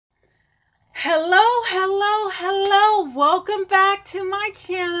Hello. Welcome back to my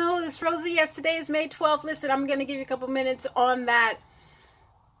channel. It's Rosie. Yes, today is May 12th. Listen, I'm going to give you a couple minutes on that.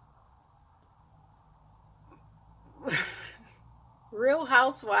 Real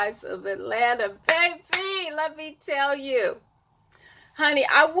Housewives of Atlanta. Baby, let me tell you. Honey,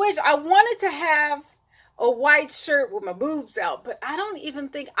 I wanted to have a white shirt with my boobs out, but I don't even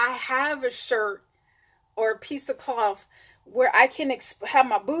think I have a shirt or a piece of cloth where I can have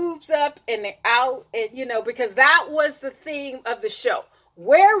my boobs up and they're out, and because that was the theme of the show.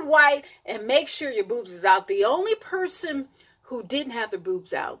 Wear white and make sure your boobs is out. The only person who didn't have their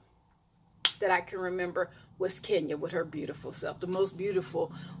boobs out that I can remember was Kenya with her beautiful self, the most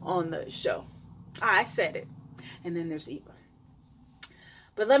beautiful on the show. I said it. And then there's Eva.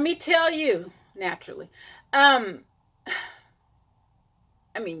 But let me tell you, naturally, I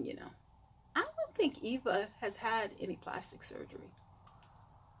don't think Eva has had any plastic surgery.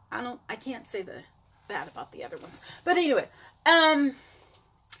 I can't say that about the other ones. But anyway,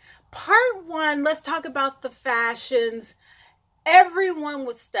 part one, let's talk about the fashions. Everyone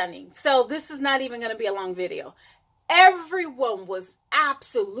was stunning. So this is not even going to be a long video. Everyone was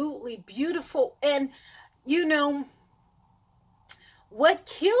absolutely beautiful. And what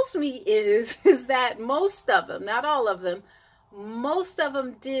kills me is that most of them, not all of them, most of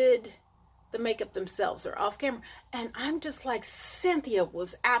them did the makeup themselves or off camera. And I'm just like, Cynthia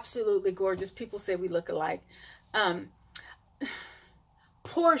was absolutely gorgeous. People say we look alike.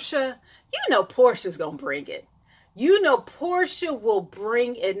 Portia, Portia's gonna bring it. Portia will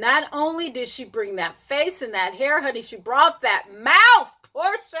bring it. Not only did she bring that face and that hair, honey, she brought that mouth.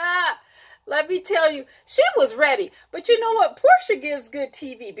 Portia, let me tell you, she was ready. But you know what? Portia gives good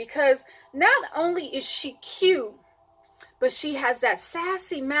TV because not only is she cute, but she has that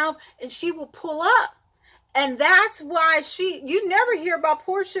sassy mouth and she will pull up. And that's why you never hear about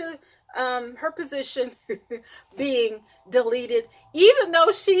Portia, her position being deleted, even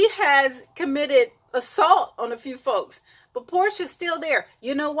though she has committed assault on a few folks. But Portia's still there.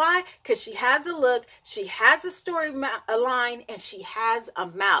 You know why? Because she has a look, she has a story line, and she has a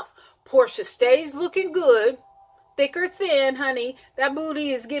mouth. Portia stays looking good, thick or thin, honey. That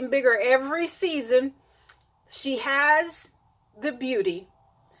booty is getting bigger every season. She has the beauty.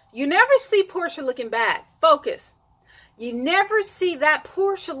 You never see Portia looking bad. Focus. You never see that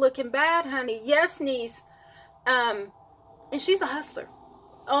Portia looking bad, honey. Yes, niece. And she's a hustler.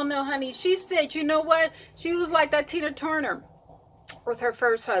 Oh, no, honey. She said, you know what? She was like that Tina Turner with her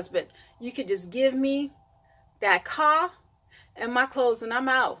first husband. You could just give me that car and my clothes and I'm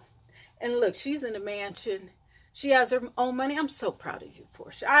out. And look, she's in a mansion. She has her own money. I'm so proud of you,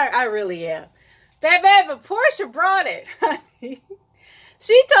 Portia. I really am. Baby, but Portia brought it.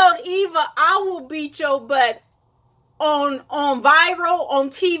 She told Eva, I will beat your butt on viral,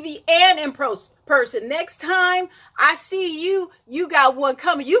 on TV, and in person. Next time I see you, you got one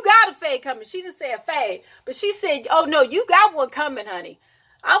coming. You got a fade coming. She didn't say a fade, but she said, oh, no, you got one coming, honey.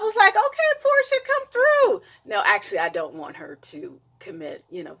 I was like, okay, Portia, come through. No, actually, I don't want her to commit,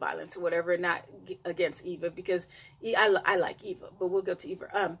 violence or whatever, not against Eva, because I like Eva, but we'll go to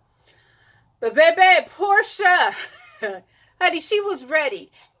Eva. But baby, Portia, honey, she was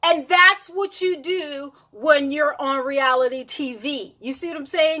ready. And that's what you do when you're on reality TV. You see what I'm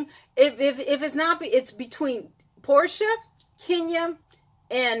saying? If it's not, it's between Portia, Kenya,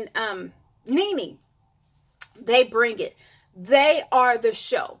 and Nene. They bring it. They are the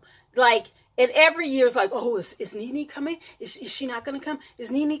show. Like, and every year it's like, oh, is Nene coming? Is she not going to come? Is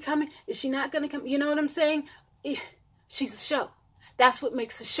Nene coming? Is she not going to come? You know what I'm saying? She's a show. That's what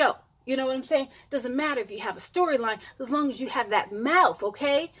makes a show. You know what I'm saying? Doesn't matter if you have a storyline, as long as you have that mouth,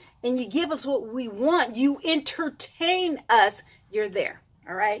 okay? And you give us what we want. You entertain us. You're there,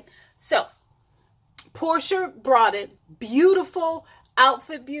 all right? So, Portia brought it. Beautiful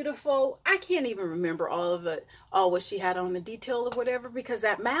outfit, beautiful. I can't even remember all of it, all what she had on, the detail or whatever, because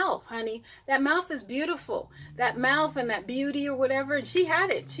that mouth, honey, that mouth is beautiful. That mouth and that beauty or whatever, and she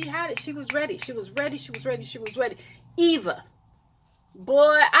had it. She had it. She was ready. She was ready. She was ready. She was ready. Eva.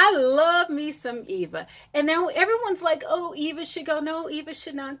 Boy, I love me some Eva. And now everyone's like, oh, Eva should go. No, Eva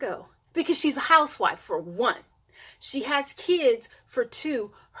should not go. Because she's a housewife, for one. She has kids, for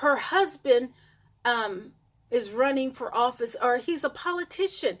two. Her husband is running for office, or he's a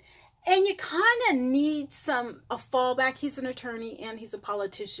politician. And you kind of need a fallback. He's an attorney and he's a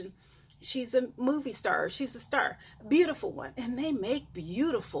politician. She's a movie star. She's a star. Beautiful one. And they make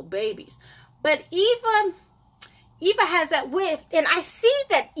beautiful babies. But Eva has that whiff, and I see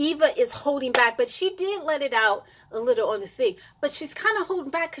that Eva is holding back, but she did let it out a little on the thing. But she's kind of holding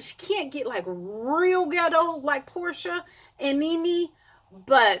back because she can't get like real ghetto like Portia and Nene.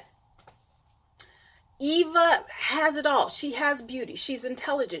 But Eva has it all. She has beauty. She's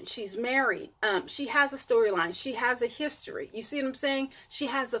intelligent. She's married. She has a storyline. She has a history. You see what I'm saying? She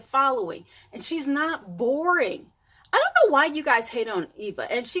has a following. And she's not boring. I don't know why you guys hate on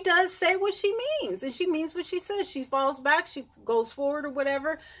Eva. And she does say what she means. And she means what she says. She falls back. She goes forward or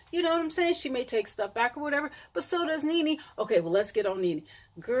whatever. You know what I'm saying? She may take stuff back or whatever. But so does Nene. Okay, well, let's get on Nene.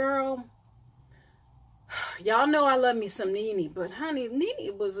 Girl, y'all know I love me some Nene. But honey,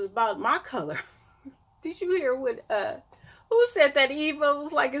 Nene was about my color. Did you hear what, who said that Eva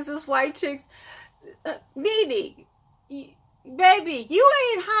was like, is this white chicks? Nene, baby, you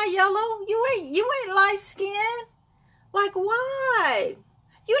ain't high yellow. You ain't light skinned. Like, why?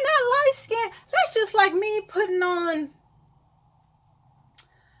 You're not light skinned. That's just like me putting on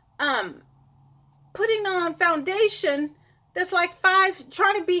foundation that's like 5,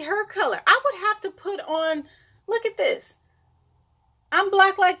 trying to be her color. I would have to put on, look at this. I'm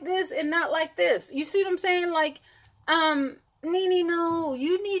black like this and not like this. You see what I'm saying? Like, Nene, no,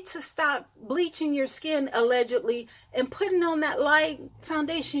 you need to stop bleaching your skin allegedly and putting on that light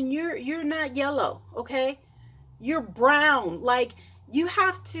foundation. You're not yellow, okay? You're brown. Like, you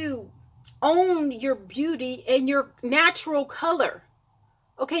have to own your beauty and your natural color.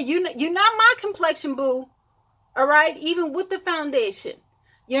 Okay, you're not my complexion, boo. All right? Even with the foundation.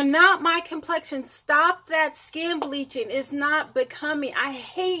 You're not my complexion. Stop that skin bleaching. It's not becoming. I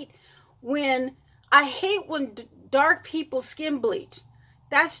hate when dark people skin bleach.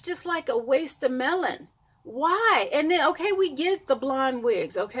 That's just like a waste of melon. Why? And then, okay, we get the blonde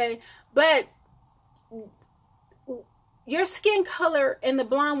wigs, okay? But your skin color and the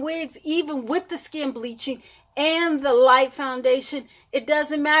blonde wigs, even with the skin bleaching and the light foundation, it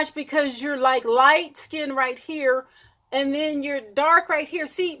doesn't match because you're like light skin right here. And then you're dark right here.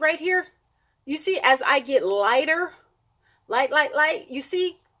 See, right here? You see, as I get lighter, light, you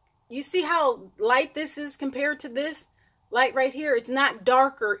see how light this is compared to this? Light right here. It's not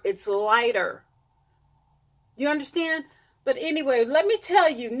darker, it's lighter. You understand? But anyway, let me tell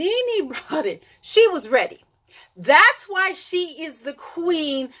you, Nene brought it. She was ready. That's why she is the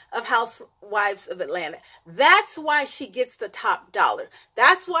queen of Housewives of Atlanta. That's why she gets the top dollar.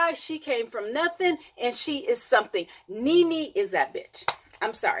 That's why she came from nothing and she is something. Nene is that bitch.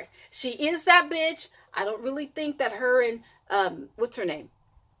 I'm sorry. She is that bitch. I don't really think that her and, what's her name?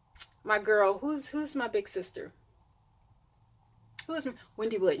 My girl, who's my big sister?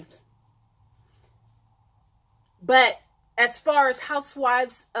 Wendy Williams. But as far as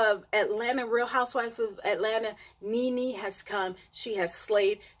Housewives of Atlanta, Real Housewives of Atlanta, Nene has come. She has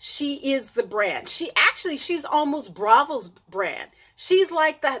slayed. She is the brand. She's almost Bravo's brand. She's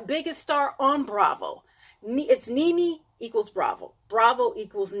like the biggest star on Bravo. It's Nene equals Bravo. Bravo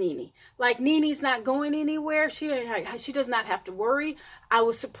equals Nene. Like, Nene's not going anywhere. She does not have to worry. I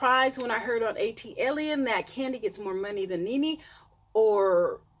was surprised when I heard on AT Alien that Kandi gets more money than Nene,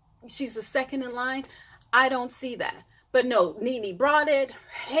 or she's the second in line. I don't see that. But no, Nene brought it.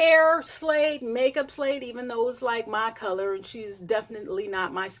 Hair slayed, makeup slayed, even though it's like my color. And she's definitely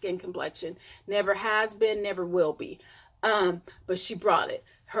not my skin complexion. Never has been, never will be. But she brought it.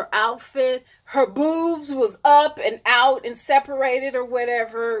 Her outfit, her boobs was up and out and separated or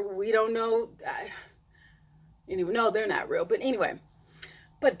whatever. We don't know. Anyway, no, they're not real. But anyway.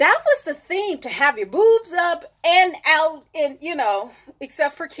 But that was the theme, to have your boobs up and out, and, you know,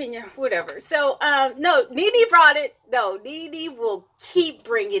 except for Kenya, whatever. So, no, Nene brought it. No, Nene will keep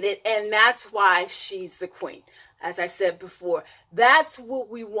bringing it, and that's why she's the queen. As I said before, that's what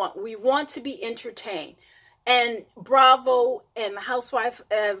we want. We want to be entertained. And Bravo and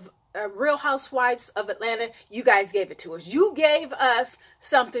the Real Housewives of Atlanta, you guys gave it to us. You gave us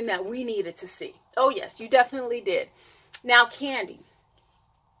something that we needed to see. Oh, yes, you definitely did. Now, Kandi.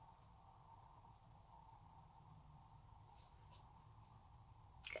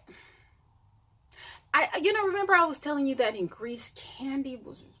 Remember I was telling you that in Greece, Kandi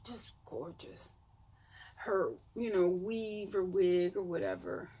was just gorgeous. Her, weave or wig or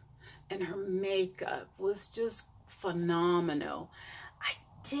whatever, and her makeup was just phenomenal. I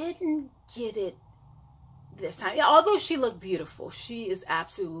didn't get it this time. Although she looked beautiful. She is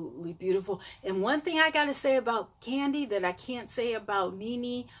absolutely beautiful. And one thing I got to say about Kandi that I can't say about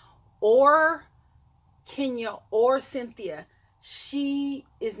Nene or Kenya or Cynthia, she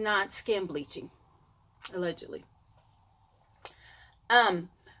is not skin bleaching. Allegedly.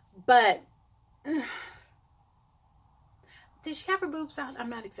 But did she have her boobs out? I'm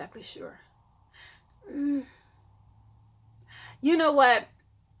not exactly sure. You know what?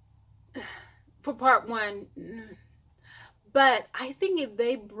 For part one, but I think if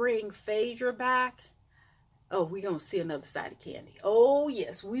they bring Phaedra back, oh, we're going to see another side of Candy. Oh,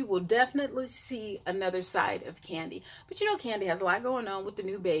 yes, we will definitely see another side of Candy. But you know, Candy has a lot going on with the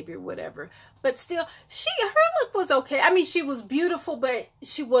new baby or whatever. But still, her look was okay. I mean, she was beautiful, but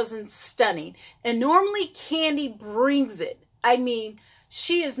she wasn't stunning. And normally Candy brings it. I mean,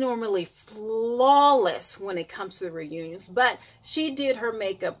 she is normally flawless when it comes to the reunions. But she did her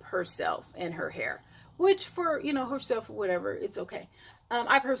makeup herself and her hair. Which for, you know, herself or whatever, it's okay.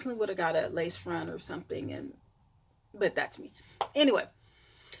 I personally would have got a lace front or something, but that's me. Anyway,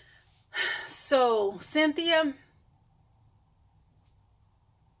 so Cynthia,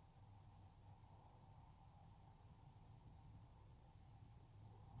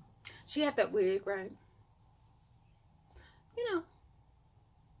 she had that wig, right? You know,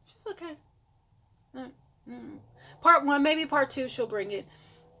 she's okay. Part 1, maybe part 2, she'll bring it.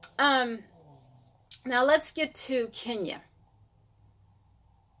 Now let's get to Kenya.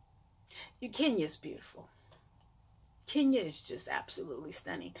 Kenya's beautiful. Kenya is just absolutely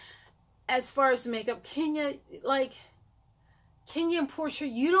stunning. As far as makeup, Kenya and Portia,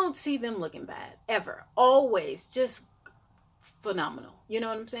 you don't see them looking bad, ever. Always just phenomenal. You know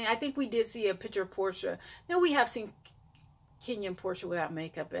what I'm saying? I think we did see a picture of Portia. Now, we have seen Kenya and Portia without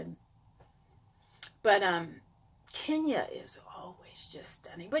makeup, but Kenya is always just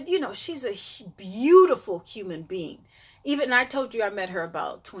stunning. But, you know, she's a beautiful human being. Even, I told you I met her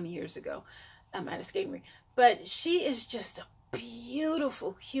about 20 years ago at a skating rink. But she is just a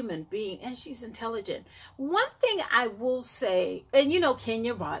beautiful human being, and she's intelligent. One thing I will say, and you know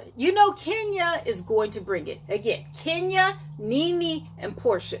Kenya brought it. You know Kenya is going to bring it. Again, Kenya, Nene, and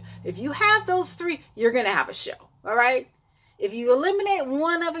Portia. If you have those 3, you're going to have a show. All right? If you eliminate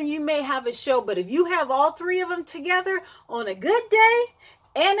one of them, you may have a show. But if you have all 3 of them together on a good day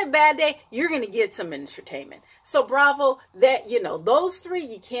and a bad day, you're going to get some entertainment. So bravo, that, you know, those 3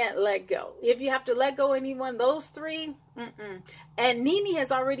 you can't let go. If you have to let go anyone, those 3, And Nene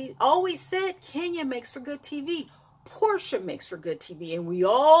has always said Kenya makes for good TV. Portia makes for good TV. And we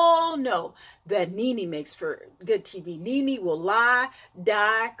all know that Nene makes for good TV. Nene will lie,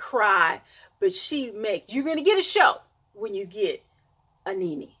 die, cry, but you're going to get a show when you get a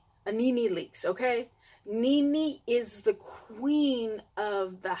Nene. A Nene Leakes, okay? Nene is the queen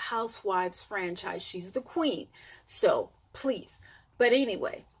of the Housewives franchise. She's the queen. So, please. But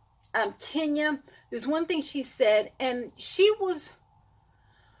anyway, Kenya, there's one thing she said, and she was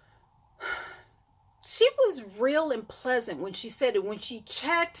real and pleasant when she said it. When she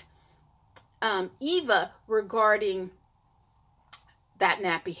checked Eva regarding that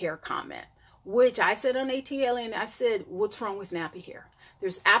nappy hair comment, which I said on ATL, and I said, what's wrong with nappy hair?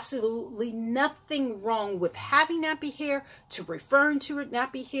 There's absolutely nothing wrong with having nappy hair, to referring to it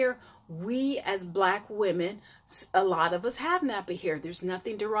nappy hair. We as Black women, a lot of us have nappy hair. There's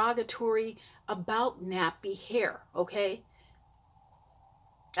nothing derogatory about nappy hair, okay?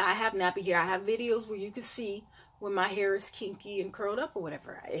 I have nappy hair. I have videos where you can see when my hair is kinky and curled up or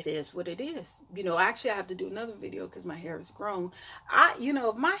whatever. It is what it is. You know, actually I have to do another video because my hair is grown. You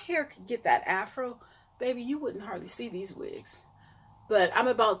know, if my hair could get that afro, baby, you wouldn't hardly see these wigs. But I'm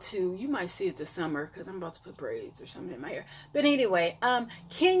about to, you might see it this summer because I'm about to put braids or something in my hair. But anyway,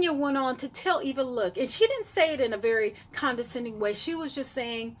 Kenya went on to tell Eva, look, and she didn't say it in a very condescending way. She was just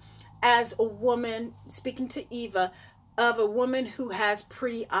saying, as a woman, speaking to Eva, of a woman who has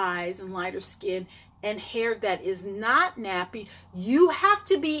pretty eyes and lighter skin and hair that is not nappy, you have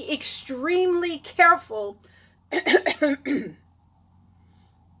to be extremely careful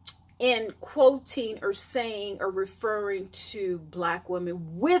in quoting or saying or referring to Black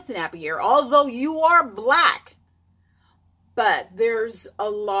women with nappy hair. Although you are Black, but there's a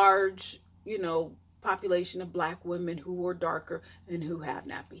large, you know, population of Black women who are darker and who have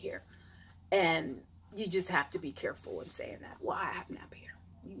nappy hair. And you just have to be careful in saying that. Well, I have nappy hair.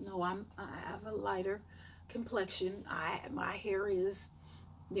 You know, I have a lighter complexion. My hair is,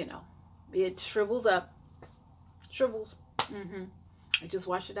 you know, it shrivels up. Shrivels. I just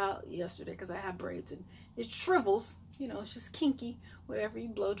washed it out yesterday because I have braids and it shrivels. You know, it's just kinky. Whatever you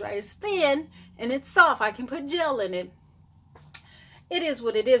blow dry. It's thin and it's soft. I can put gel in it. It is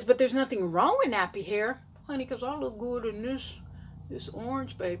what it is. But there's nothing wrong with nappy hair, honey, because I look good in this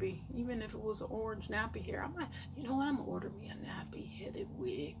orange, baby. Even if it was an orange nappy hair, I might, you know what, I'm gonna order me a nappy headed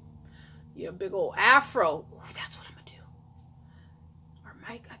wig. Yeah, a big old afro. Ooh, that's what I'm gonna do. Or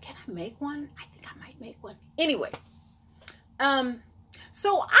can I make one? I think I might make one. Anyway,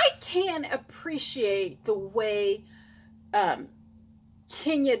 so I can appreciate the way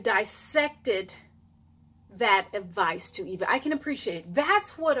Kenya dissected that advice to Eva. I can appreciate it.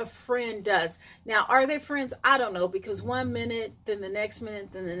 That's what a friend does. Now, are they friends? I don't know, because one minute, then the next minute,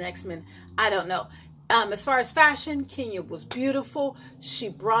 then the next minute, I don't know. As far as fashion, Kenya was beautiful. She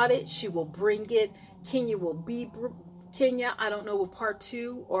brought it. She will bring it. Kenya will be Kenya. I don't know what part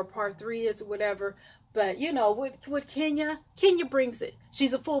 2 or part 3 is or whatever. But, you know, with Kenya, Kenya brings it.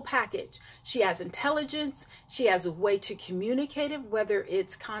 She's a full package. She has intelligence. She has a way to communicate it, whether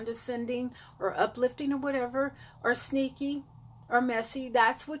it's condescending or uplifting or whatever, or sneaky or messy.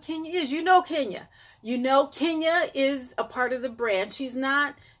 That's what Kenya is. You know Kenya. You know Kenya is a part of the brand. She's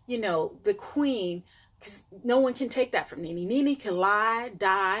not, you know, the queen. Because no one can take that from Nene. Nene can lie,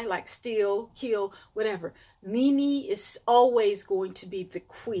 die, like steal, kill, whatever. Nene is always going to be the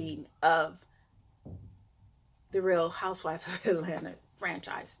queen of the Real Housewife of Atlanta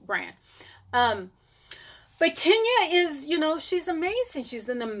franchise brand. But Kenya is, you know, she's amazing. She's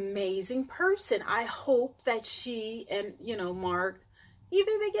an amazing person. I hope that she and, you know, Mark,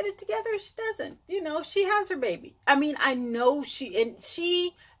 either they get it together or she doesn't. You know, she has her baby. I mean, I know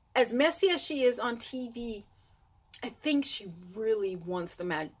she, as messy as she is on TV, I think she really wants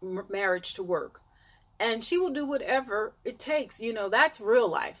the marriage to work. And she will do whatever it takes. You know, that's real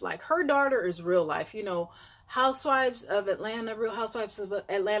life. Like, her daughter is real life. You know, Housewives of Atlanta, Real Housewives of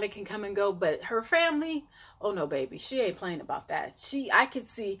Atlanta can come and go. But her family, oh no, baby. She ain't playing about that. I could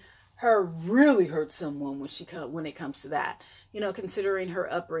see her really hurt someone when it comes to that. You know, considering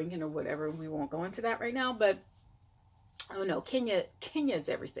her upbringing or whatever. We won't go into that right now. But oh no, Kenya is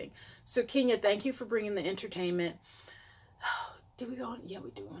everything. So Kenya, thank you for bringing the entertainment. Did we go on? Yeah,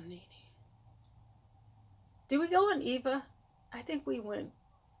 we do on Nene. Did we go on Eva? I think we went.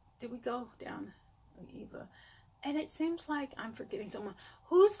 Did we go down Eva? And it seems like I'm forgetting someone.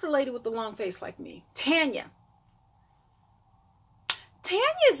 Who's the lady with the long face like me? Tanya.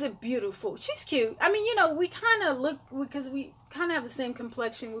 Tanya's a beautiful. She's cute. I mean, you know, we kind of look, because we kind of have the same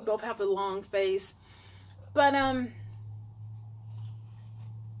complexion. We both have a long face. But,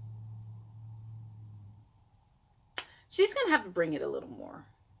 she's going to have to bring it a little more.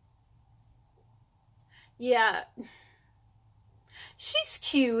 Yeah. She's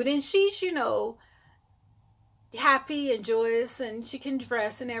cute and she's, you know, happy and joyous and she can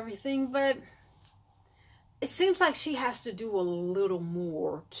dress and everything. But it seems like she has to do a little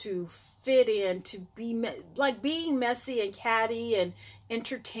more to fit in, to be like being messy and catty and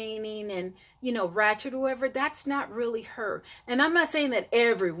entertaining and, you know, ratchet or whatever. That's not really her. And I'm not saying that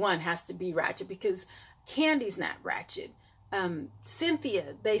everyone has to be ratchet, because Candy's not ratchet.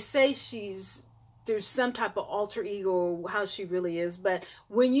 Cynthia, they say there's some type of alter ego, how she really is. But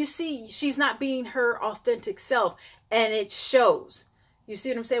when you see, she's not being her authentic self, and it shows. You see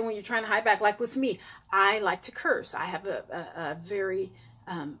what I'm saying? When you're trying to hide back, like with me, I like to curse. I have a very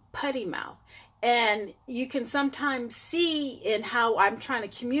putty mouth. And you can sometimes see in how I'm trying to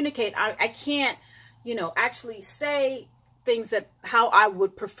communicate. I can't, you know, actually say things that how I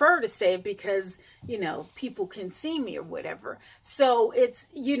would prefer to say it, because, you know, people can see me or whatever. So it's,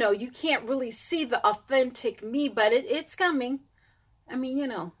 you know, you can't really see the authentic me, but it's coming. I mean, you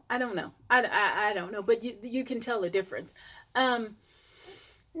know, I don't know. I don't know, but you can tell the difference. Tanya,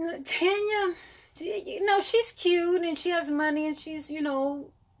 you know, she's cute and she has money and she's, you know,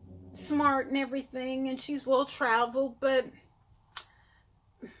 smart and everything and she's well traveled, but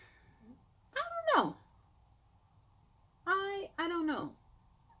I don't know. I don't know.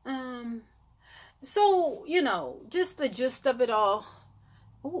 So, you know, just the gist of it all.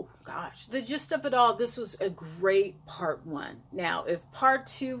 Oh gosh, the gist of it all. This was a great part 1. Now, if part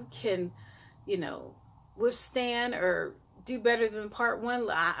 2 can, you know, withstand or do better than part 1,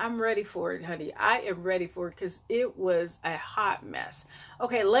 I'm ready for it, honey. I am ready for it, because it was a hot mess.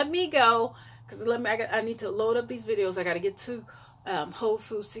 Okay, let me go, because I need to load up these videos. I got to get to Whole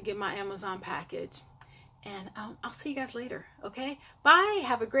Foods to get my Amazon package. And I'll see you guys later, okay? Bye.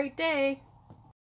 Have a great day.